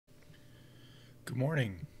Good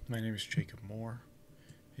morning. My name is Jacob Moore.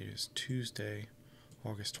 It is Tuesday,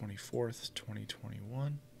 August 24th,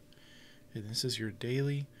 2021, and this is your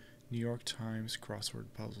daily New York Times crossword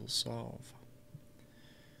puzzle solve.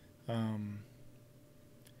 Don't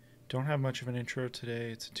have much of an intro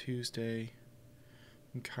today. It's a Tuesday.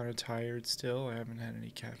 I'm kind of tired still. I haven't had any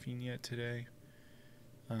caffeine yet today.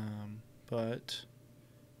 But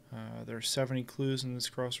there are 70 clues in this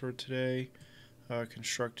crossword today.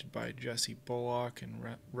 Constructed by Jesse Bullock and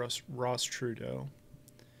Ross Trudeau.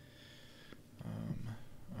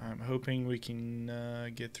 I'm hoping we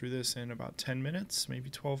can get through this in about 10 minutes, maybe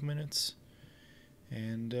 12 minutes.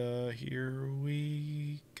 And here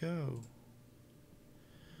we go.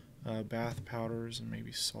 Bath powders and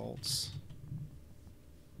maybe salts.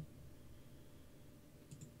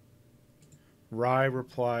 Rye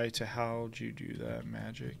reply to how'd you do that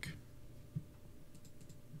magic?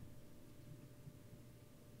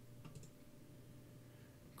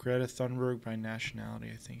 Greta Thunberg by nationality,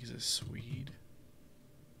 I think, is a Swede.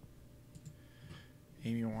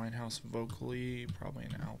 Amy Winehouse vocally, probably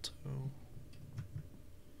an alto.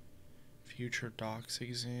 Future docs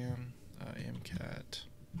exam, MCAT.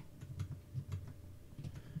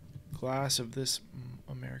 Glass of This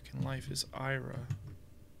American Life is Ira.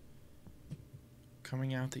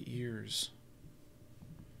 Coming out the ears,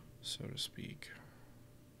 so to speak.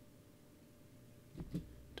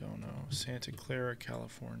 Don't know. Santa Clara,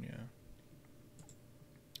 California.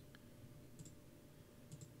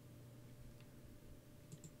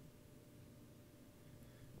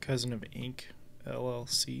 Cousin of Inc.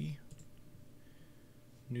 LLC.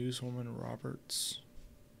 Newswoman Roberts.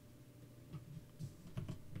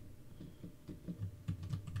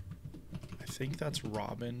 I think that's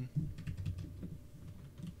Robin.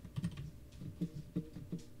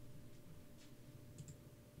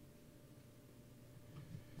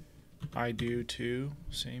 I do too.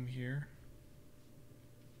 Same here.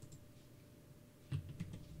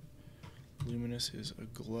 Luminous is a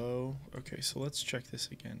glow. Okay, so let's check this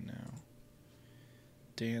again now.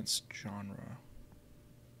 Dance genre.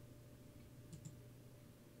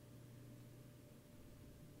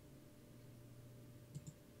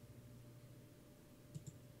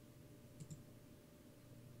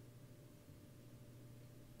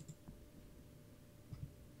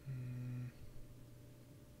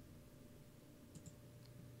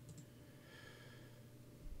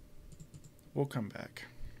 We'll come back.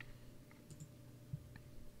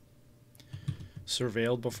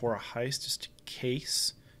 Surveilled before a heist is to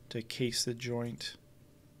case the joint.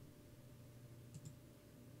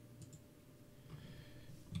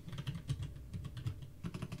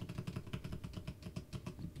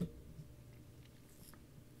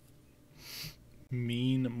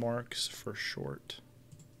 Mean marks for short.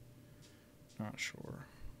 Not sure.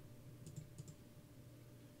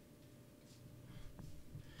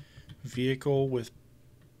 Vehicle with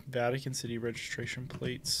Vatican City registration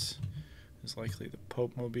plates is likely the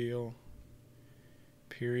Pope Mobile.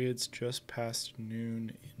 Periods just past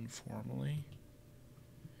noon informally.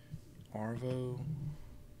 Arvo.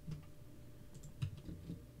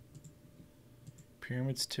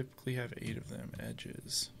 Pyramids typically have 8 of them.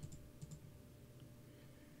 Edges.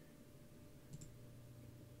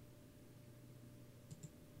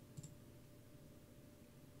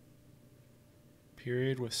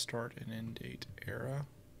 Period with start and end date. Era.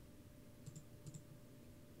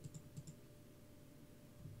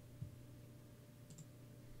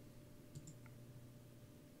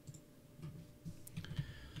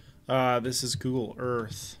 This is Google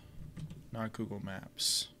Earth, not Google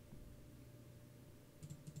Maps.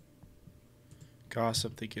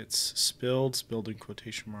 Gossip that gets spilled. Spilled in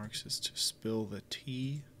quotation marks is to spill the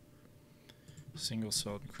tea.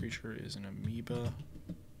 Single-celled creature is an amoeba.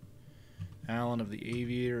 Alan of the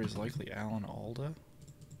Aviator is likely Alan Alda.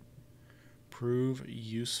 Prove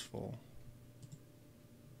useful.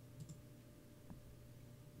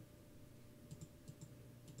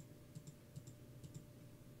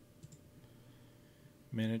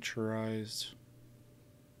 Miniaturized.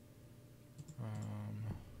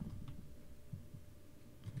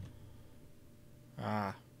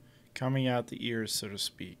 Coming out the ears, so to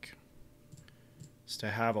speak. It's to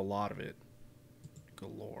have a lot of it.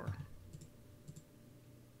 Galore.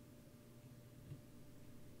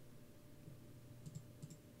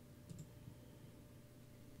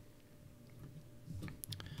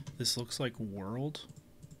 This looks like world.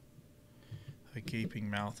 A gaping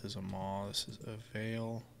mouth is a maw. This is a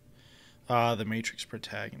veil. The Matrix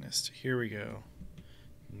protagonist. Here we go.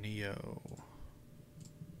 Neo.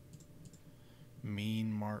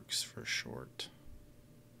 Mean marks for short.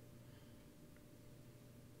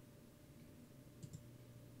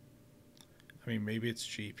 mean, maybe it's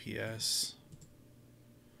GPS.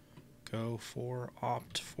 Go for,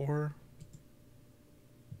 opt for.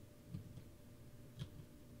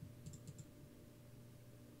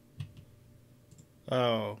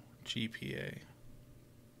 Oh, GPA.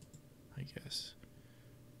 I guess.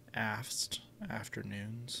 Afts,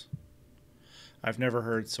 afternoons. I've never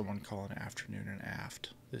heard someone call an afternoon an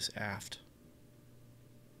aft. This aft.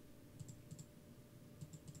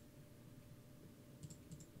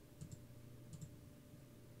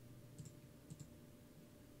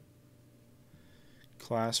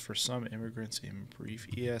 Class for some immigrants in brief.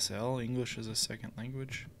 ESL, English as a second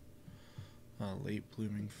language. Late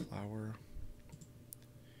blooming flower.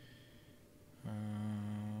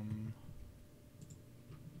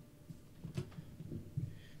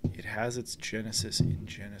 It has its genesis in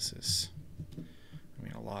Genesis. I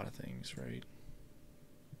mean, a lot of things, right?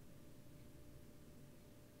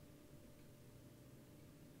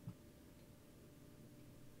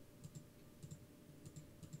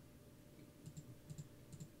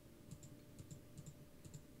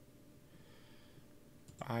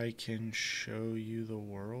 I can show you the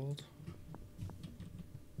world.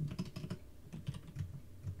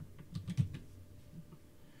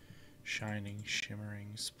 Shining,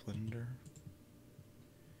 shimmering splendor.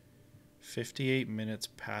 58 minutes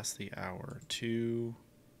past the hour. 2,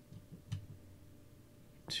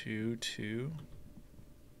 2, 2.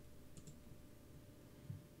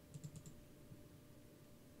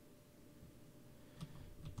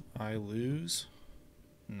 I lose?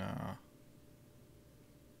 Nah.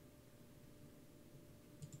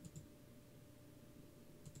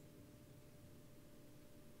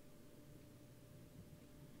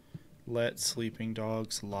 Let sleeping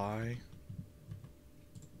dogs lie.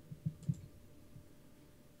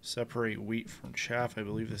 Separate wheat from chaff. I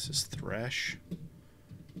believe this is thresh.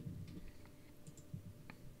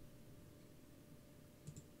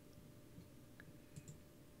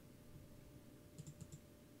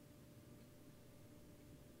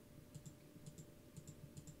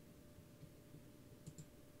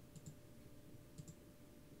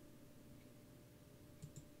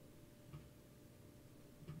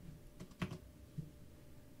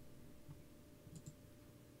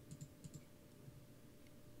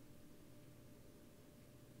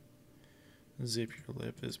 Zip your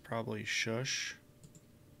lip is probably shush.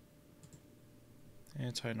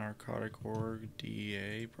 Anti-narcotic org,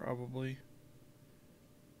 DEA probably.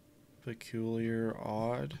 Peculiar,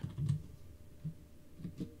 odd.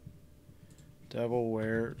 Devil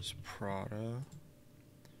wears Prada.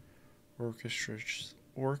 Orchestra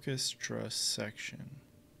section.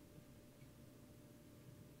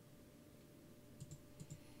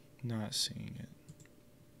 Not seeing it.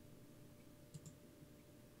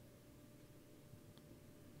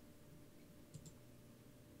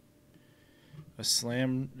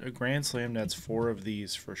 A grand slam, that's 4 of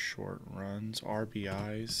these for short runs.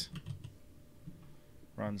 RBIs.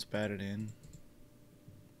 Runs batted in.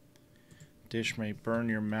 Dish may burn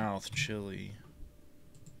your mouth, chili.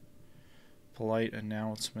 Polite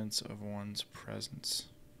announcements of one's presence.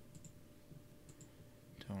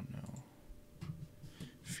 Don't know.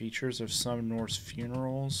 Features of some Norse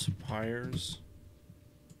funerals. Pyres.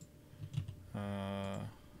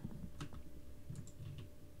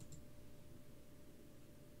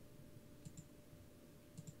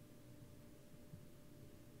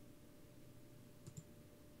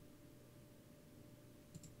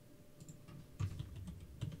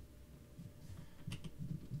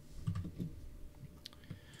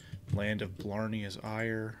 Land of Blarney is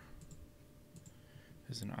ire.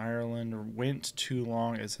 Is in Ireland. Or went too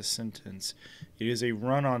long as a sentence. It is a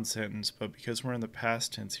run-on sentence, but because we're in the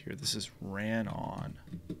past tense here, this is ran on.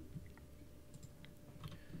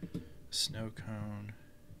 Snow cone.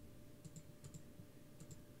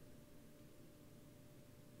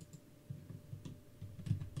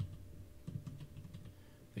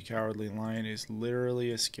 The Cowardly Lion is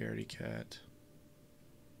literally a scaredy cat.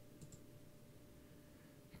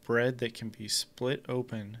 Bread that can be split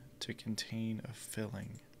open to contain a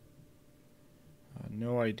filling.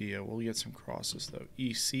 No idea. We'll get some crosses though.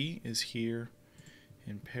 EC is here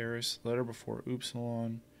in Paris. Letter before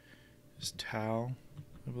Upsilon is Tau,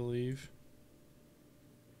 I believe.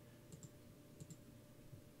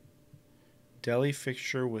 Deli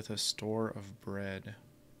fixture with a store of bread.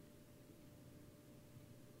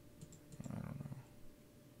 I don't know.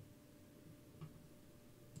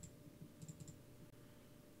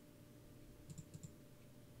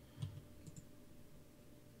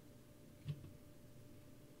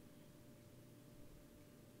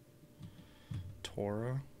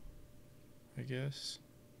 Torah, I guess.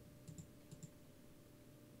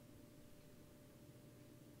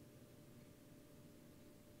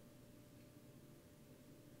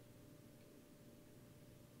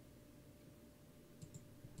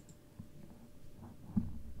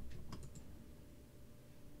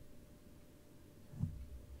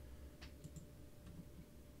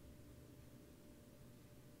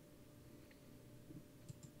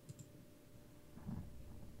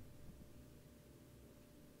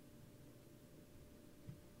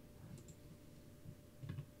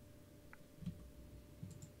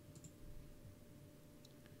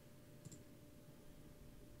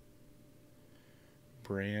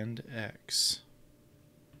 Brand X.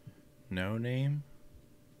 No name.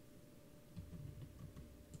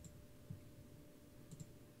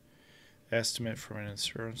 Estimate from an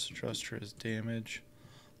insurance adjuster is damage.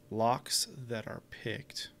 Locks that are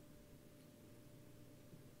picked.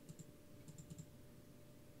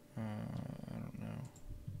 I don't know.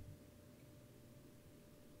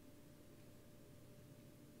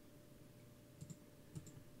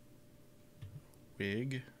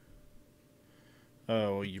 Wig.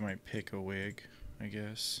 Oh, you might pick a wig, I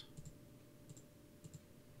guess.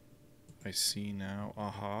 I see now.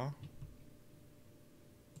 Aha.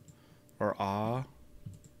 Or ah.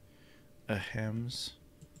 Ahems.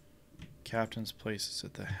 Captain's place is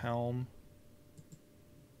at the helm.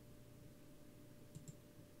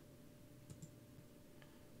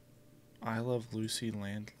 I Love Lucy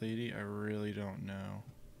Landlady? I really don't know.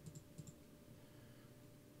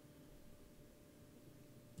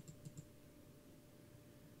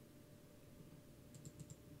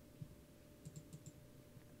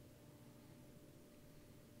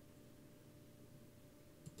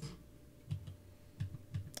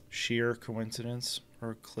 Sheer coincidence,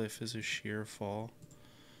 or cliff is a sheer fall.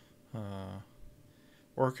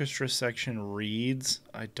 Orchestra section reads.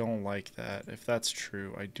 I don't like that. If that's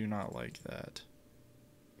true, I do not like that.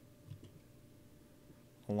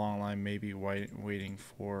 A long line may be waiting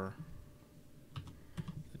for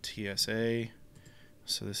the TSA.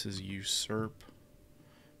 So this is usurp.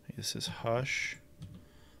 This is hush.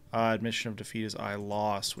 Admission of defeat is I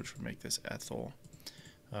lost, which would make this Ethel.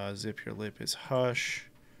 Zip your lip is hush.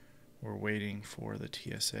 We're waiting for the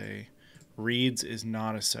TSA. Reads is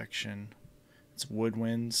not a section. It's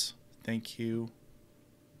woodwinds. Thank you.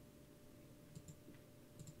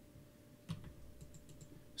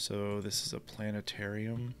 So this is a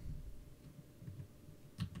planetarium.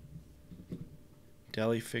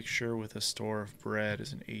 Deli fixture with a store of bread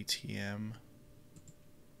is an ATM.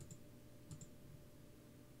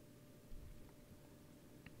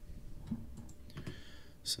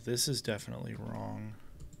 So this is definitely wrong.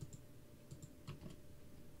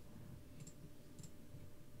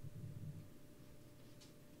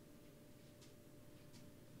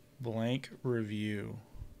 Blank review.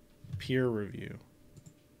 Peer review.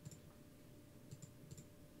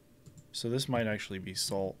 So this might actually be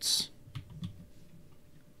salts.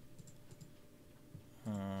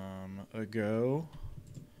 Ago.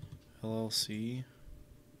 LLC.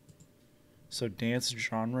 So dance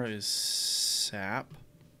genre is sap.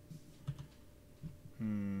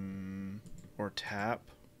 Or tap.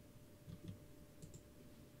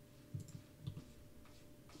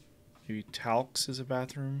 Maybe talcs is a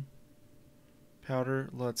bathroom powder.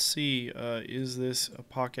 Let's see. Is this a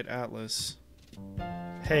pocket atlas?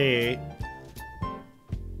 Hey.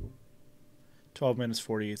 12 minutes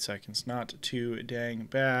 48 seconds. Not too dang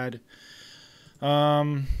bad.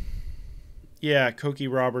 Yeah,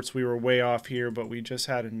 Cokie Roberts, we were way off here, but we just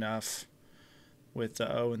had enough with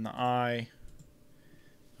the O and the I.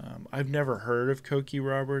 I've never heard of Cokie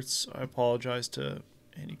Roberts. I apologize to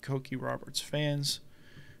any Cokie Roberts fans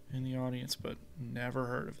in the audience, but never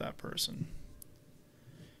heard of that person.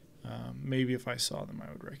 Maybe if I saw them,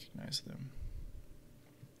 I would recognize them.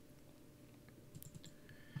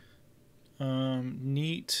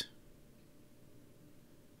 Neat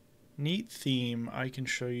theme. I can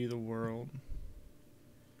show you the world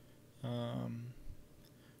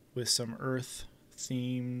with some Earth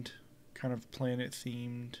themed, kind of planet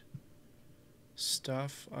themed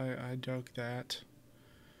stuff. I dug that.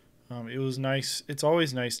 It was nice. It's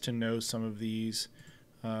always nice to know some of these.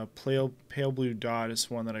 Pale Blue Dot is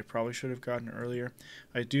one that I probably should have gotten earlier.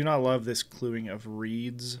 I do not love this cluing of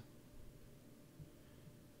reeds.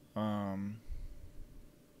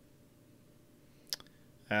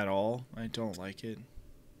 At all. I don't like it.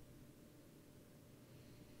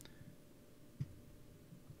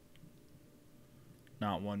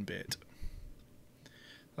 Not one bit.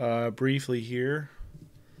 Briefly here,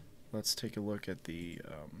 let's take a look at the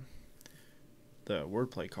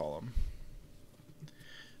wordplay column.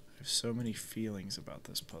 I have so many feelings about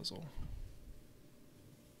this puzzle.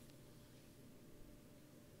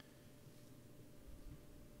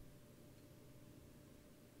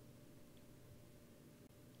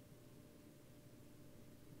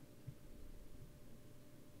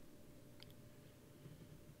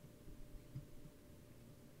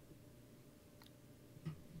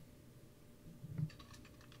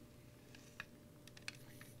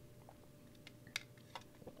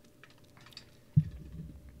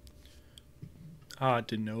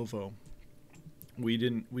 De novo. We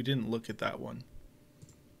didn't look at that one.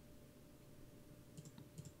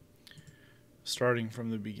 Starting from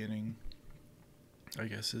the beginning. I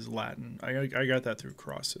guess is Latin. I got that through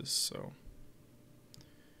crosses, so.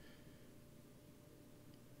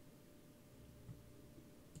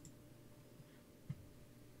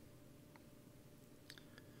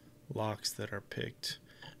 Locks that are picked.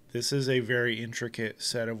 This is a very intricate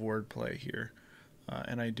set of wordplay here,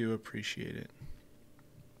 and I do appreciate it.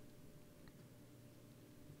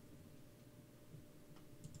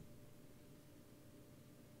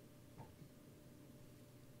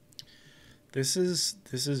 This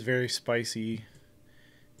is very spicy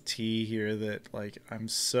tea here that, like, I'm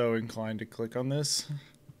so inclined to click on this.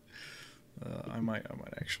 I might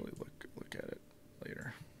actually look at it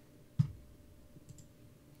later.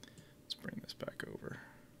 Let's bring this back over.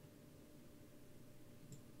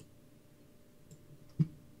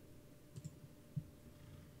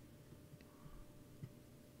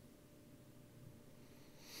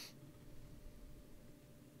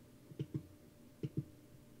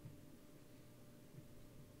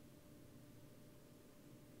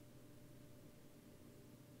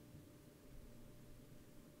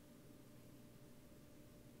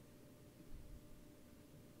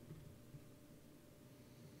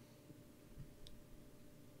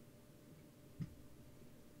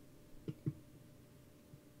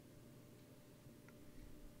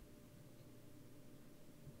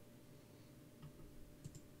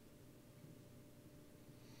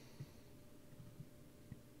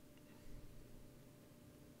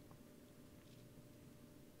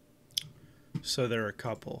 So they're a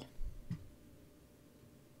couple.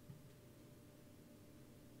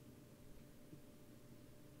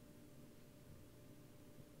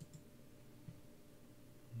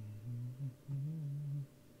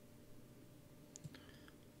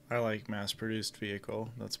 I like mass-produced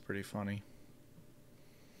vehicle. That's pretty funny.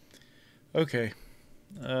 Okay.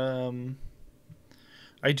 I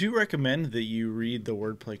do recommend that you read the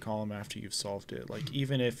wordplay column after you've solved it. Like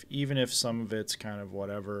even if some of it's kind of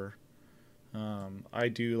whatever. I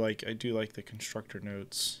do like the constructor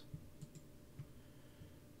notes.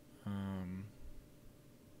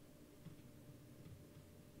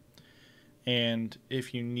 And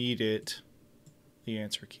if you need it, the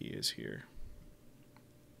answer key is here.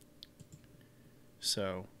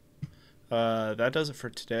 So that does it for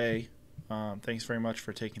today. Thanks very much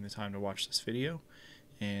for taking the time to watch this video,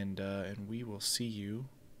 and we will see you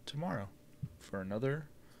tomorrow for another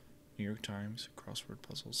New York Times crossword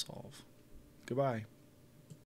puzzle solve. Goodbye.